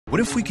What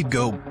if we could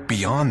go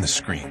beyond the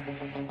screen?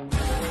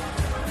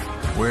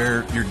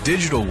 Where your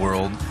digital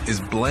world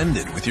is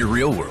blended with your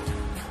real world.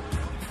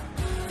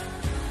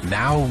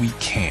 Now we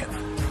can.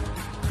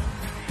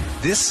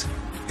 This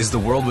is the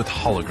world with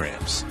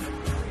holograms.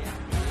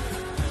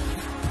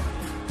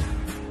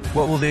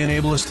 What will they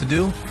enable us to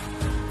do?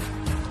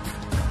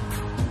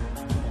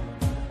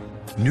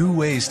 New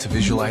ways to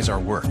visualize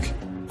our work.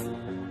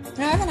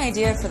 I have an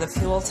idea for the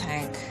fuel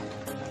tank.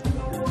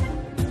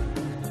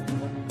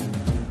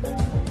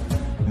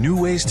 New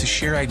ways to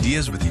share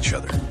ideas with each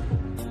other.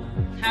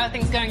 How are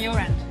things going your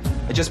end?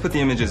 I just put the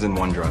images in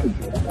OneDrive.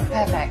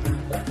 Perfect.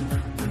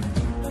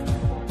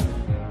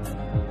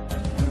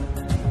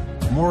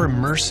 More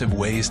immersive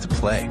ways to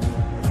play.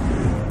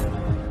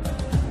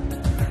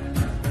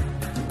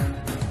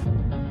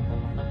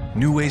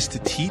 New ways to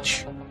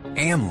teach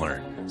and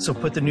learn. So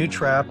put the new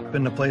trap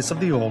in the place of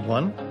the old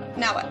one.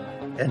 Now what?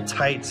 And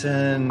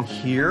tighten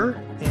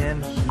here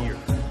and here.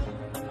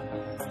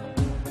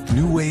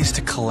 New ways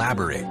to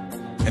collaborate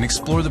and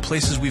explore the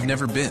places we've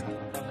never been.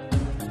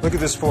 Look at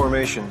this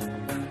formation.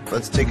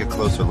 Let's take a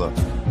closer look.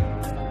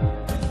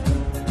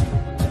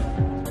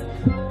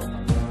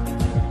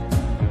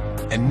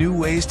 And new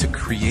ways to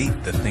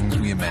create the things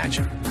we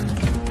imagine.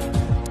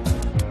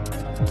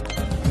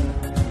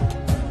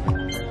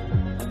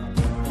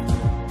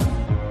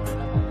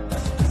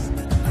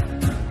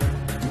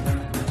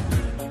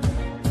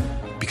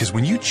 Because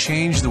when you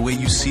change the way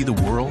you see the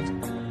world,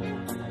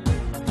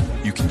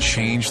 you can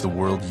change the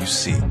world you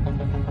see.